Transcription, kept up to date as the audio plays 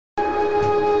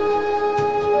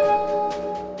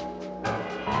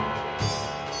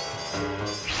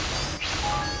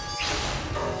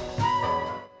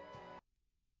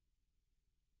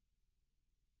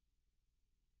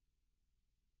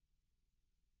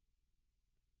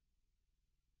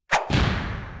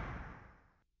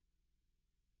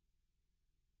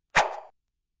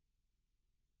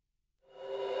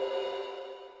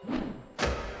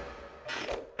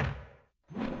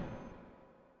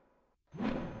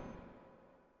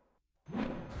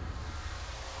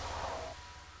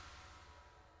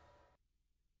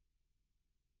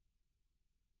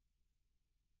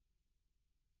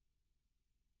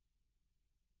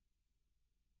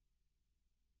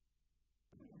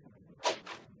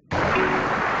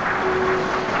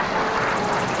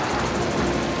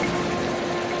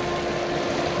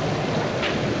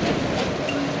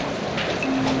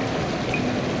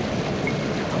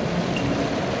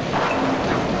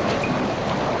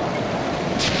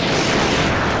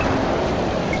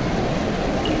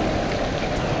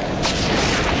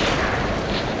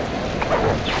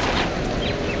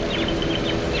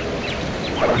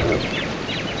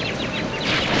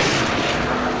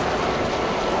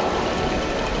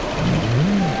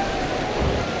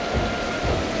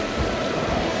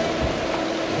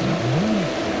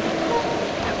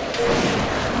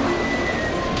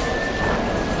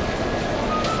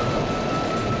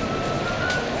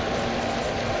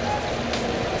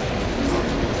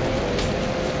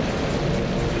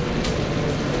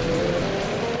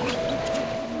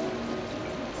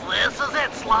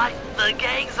The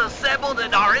gang's assembled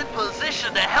and are in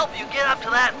position to help you get up to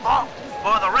that vault.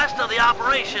 For the rest of the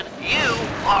operation, you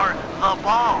are the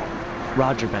ball.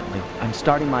 Roger, Bentley. I'm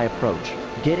starting my approach.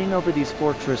 Getting over these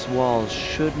fortress walls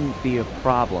shouldn't be a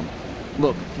problem.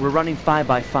 Look, we're running 5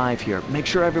 by 5 here. Make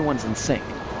sure everyone's in sync.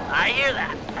 I hear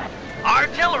that.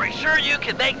 Artillery, sure you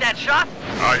can make that shot?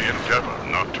 I endeavor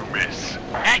not to miss.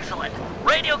 Excellent.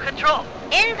 Radio control.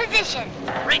 In position.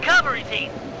 Recovery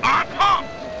team. On pump!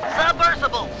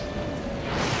 Submersibles.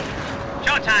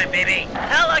 Showtime, baby.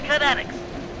 Telekinetics.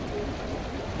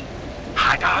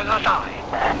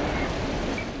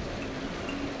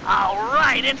 All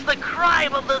right, it's the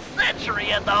crime of the century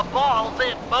and the ball's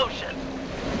in motion.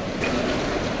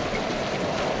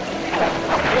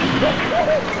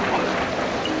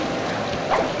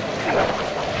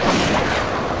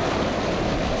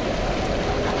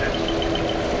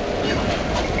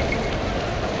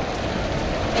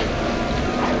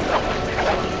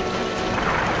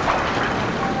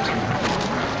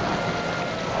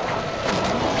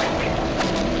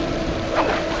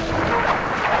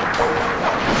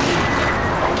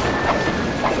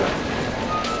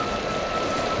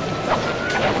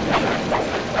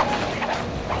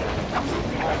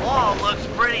 The wall looks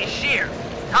pretty sheer.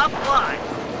 Tough climb.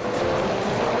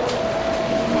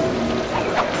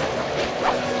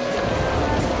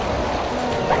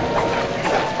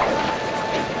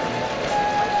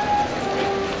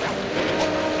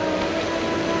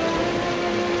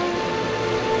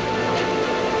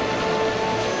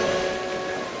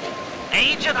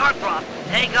 Agent Heartthrob,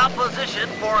 take up position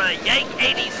for a Yank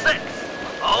 86.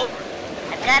 Over.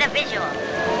 I've got a visual.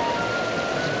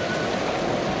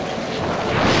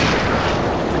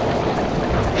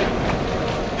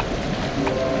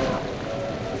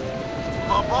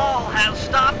 The ball has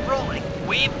stopped rolling.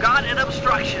 We've got an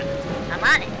obstruction. I'm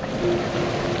on it.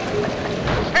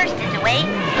 First is away.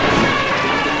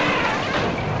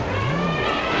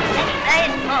 Second guy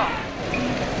is full.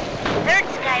 Third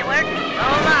skyward.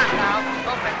 Roll on, Paul.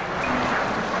 Over.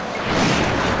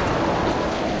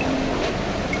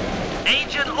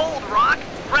 Agent Old Rock,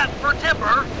 prep for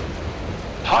timber.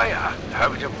 Hiya,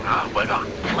 have you now,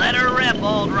 Let her rip,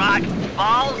 Old Rock.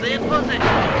 Ball's in position.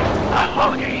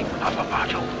 okay, up a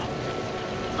bottle.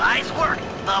 Nice work.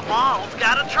 The ball's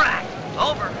got a track.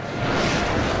 Over.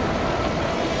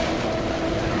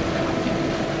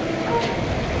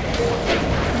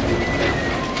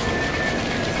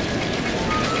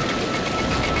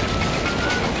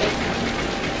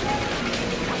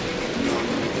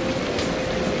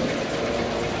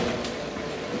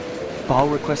 Ball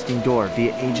requesting door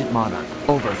via Agent Monarch.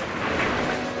 Over.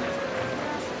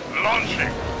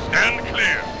 Launching. Stand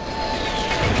clear.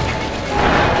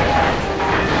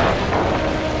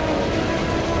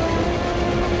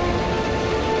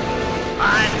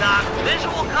 I've got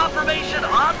visual confirmation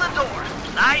on the door.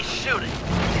 Nice shooting.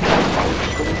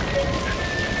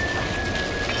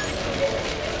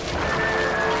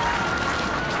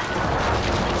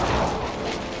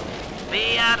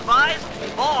 Be advised,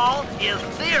 ball is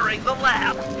nearing the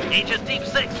lab. Agent Deep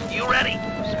 6, you ready?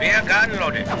 Spear gun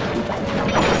loaded.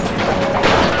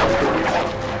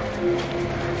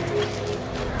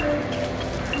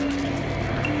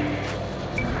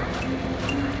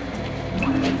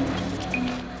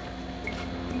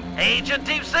 Agent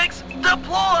Deep 6,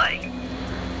 deploy!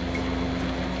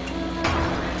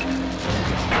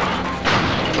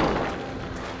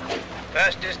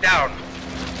 First is down.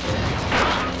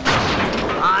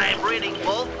 I'm reading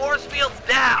both force fields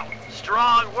down.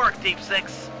 Strong work, Deep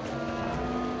 6.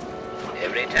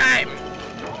 Every time.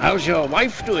 How's your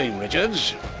wife doing,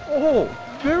 Richards? Oh,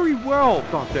 very well,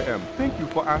 Dr. M. Thank you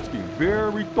for asking.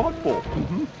 Very thoughtful.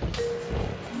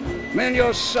 And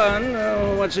your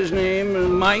son, what's his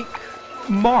name, Mike?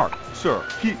 Mark, sir.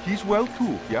 He's well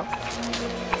too, yeah?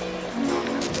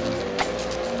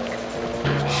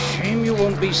 Shame you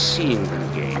won't be seeing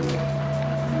them again.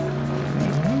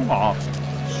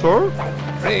 Sir?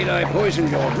 Afraid I poisoned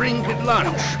your drink at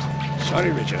lunch. Sorry,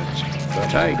 Richards,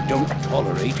 but I don't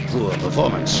tolerate poor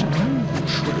performance. You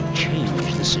should have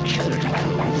changed the security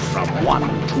code from 1,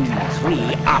 2,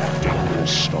 3 after you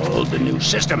installed the new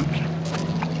system.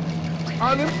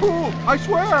 I'll improve, I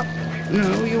swear.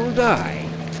 No, you'll die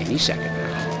any second.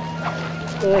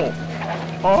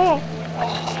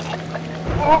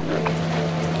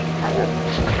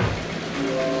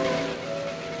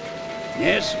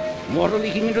 Yes, water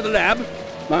leaking into the lab.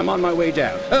 I'm on my way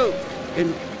down. Oh,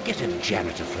 and get a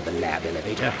janitor for the lab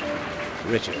elevator.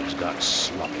 Richards got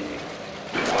sloppy.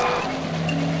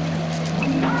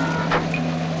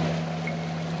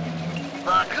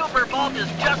 The Cooper vault is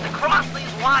just across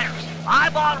these wires.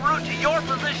 I'm en route to your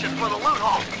position for the loot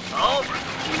haul. Over.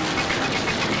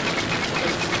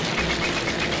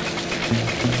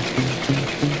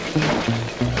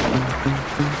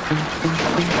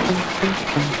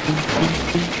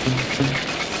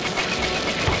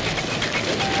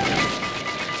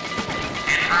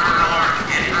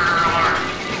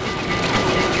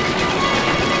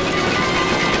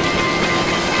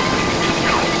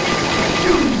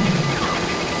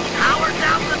 Power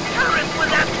down the turret with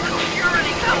that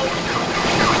security code.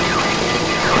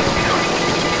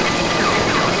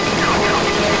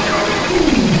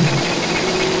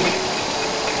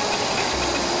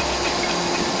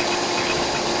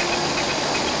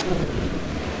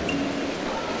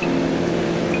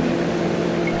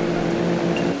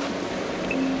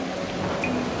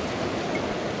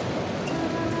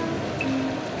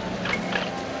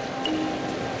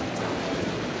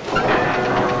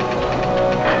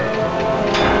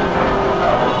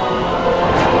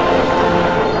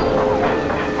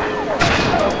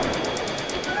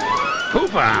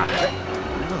 Cooper!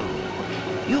 No,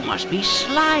 you must be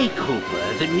Sly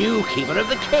Cooper, the new keeper of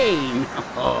the cane.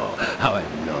 Oh, how I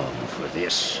long for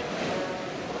this.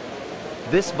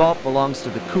 This vault belongs to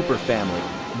the Cooper family.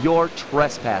 You're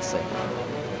trespassing.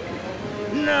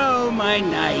 No, my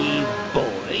naive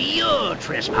boy, you're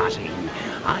trespassing.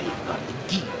 I've got the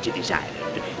key to this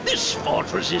island. This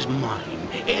fortress is mine.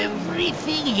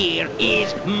 Everything here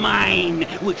is mine,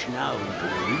 which now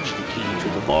includes the key to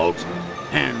the vault.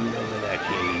 Hand over that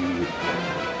key.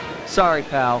 Sorry,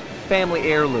 pal. Family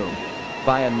heirloom.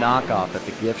 Buy a knockoff at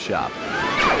the gift shop.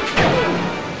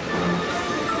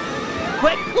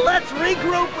 Quick, let's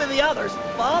regroup with the others.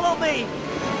 Follow me.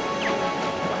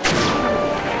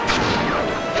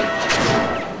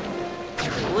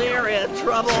 We're in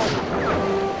trouble.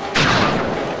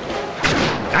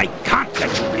 I can't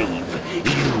let you leave.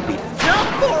 You'll be... Jump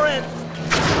for it!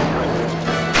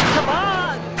 Come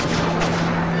on!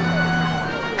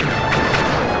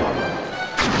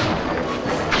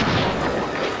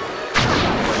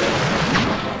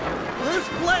 This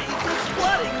place is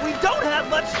flooding. We don't have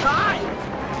much time.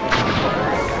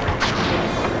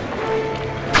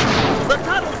 The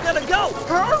tunnel's gonna go.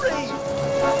 Hurry!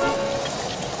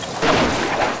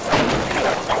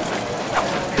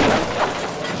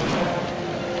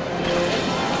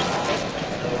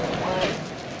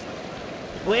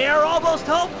 We're almost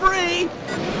home free!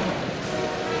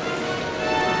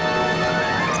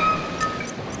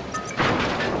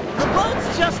 The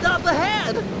boat's just up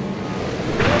ahead!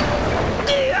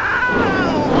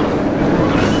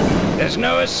 There's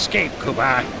no escape,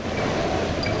 Cooper.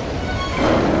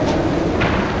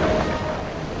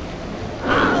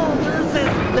 Oh, this is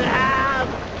bad!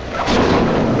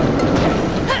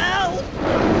 Help!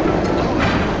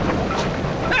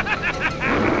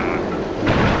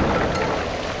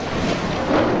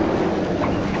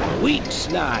 Weak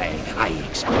Sly, I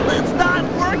expect. It's not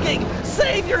working!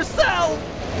 Save yourself!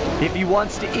 If he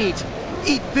wants to eat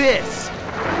this!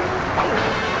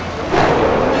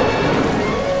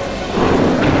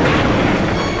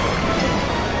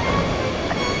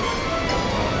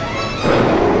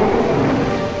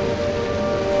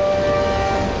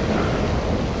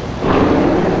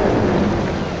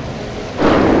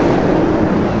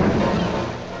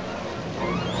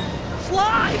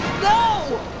 Sly!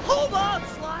 No! Hold on,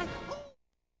 Sly!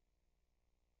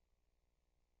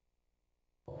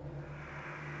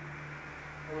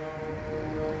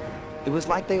 It was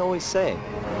like they always say.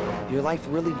 Your life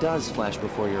really does flash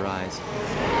before your eyes.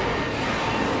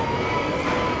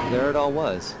 There it all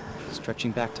was,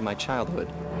 stretching back to my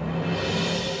childhood.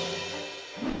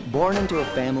 Born into a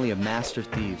family of master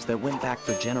thieves that went back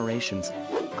for generations,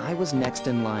 I was next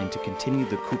in line to continue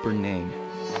the Cooper name.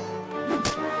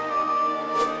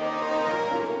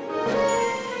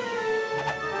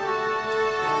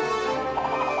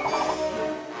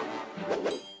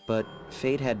 But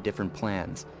fate had different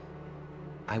plans.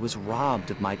 I was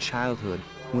robbed of my childhood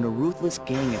when a ruthless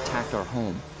gang attacked our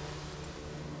home.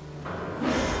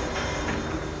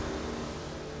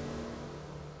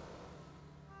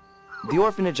 The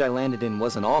orphanage I landed in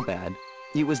wasn't all bad.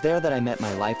 It was there that I met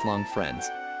my lifelong friends.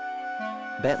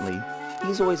 Bentley,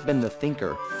 he's always been the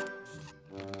thinker.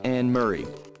 And Murray,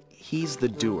 he's the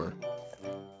doer.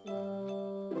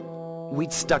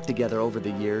 We'd stuck together over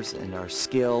the years, and our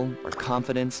skill, our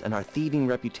confidence, and our thieving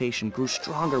reputation grew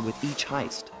stronger with each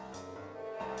heist.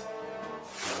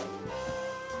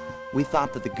 We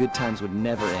thought that the good times would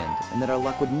never end, and that our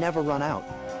luck would never run out,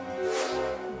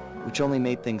 which only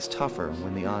made things tougher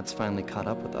when the odds finally caught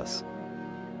up with us.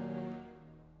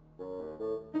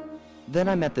 Then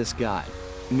I met this guy,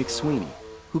 McSweeney.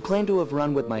 who claimed to have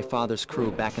run with my father's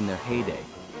crew back in their heyday.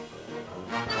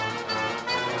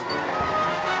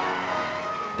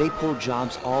 They pulled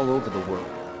jobs all over the world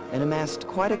and amassed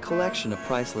quite a collection of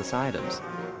priceless items.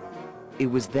 It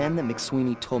was then that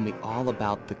McSweeney told me all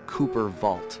about the Cooper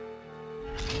Vault.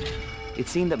 It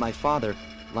seemed that my father,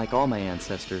 like all my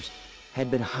ancestors, had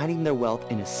been hiding their wealth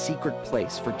in a secret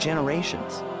place for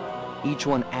generations, each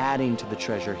one adding to the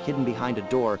treasure hidden behind a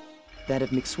door that,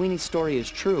 if McSweeney's story is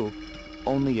true,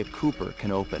 only a Cooper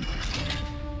can open.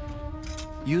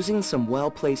 Using some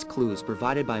well-placed clues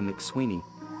provided by McSweeney,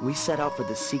 we set out for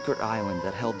the secret island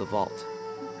that held the vault.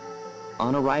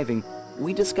 On arriving,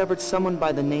 we discovered someone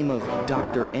by the name of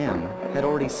Dr. M had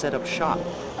already set up shop.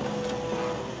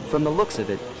 From the looks of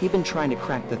it, he'd been trying to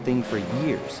crack the thing for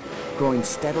years, growing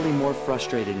steadily more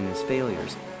frustrated in his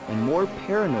failures and more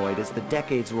paranoid as the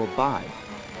decades rolled by.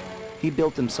 He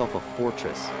built himself a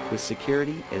fortress with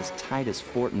security as tight as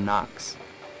Fort Knox.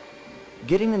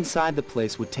 Getting inside the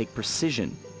place would take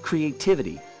precision,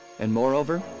 creativity, and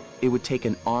moreover, it would take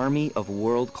an army of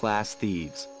world-class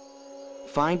thieves.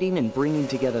 Finding and bringing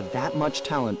together that much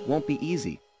talent won't be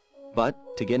easy, but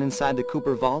to get inside the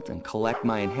Cooper Vault and collect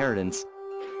my inheritance,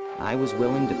 I was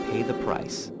willing to pay the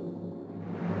price.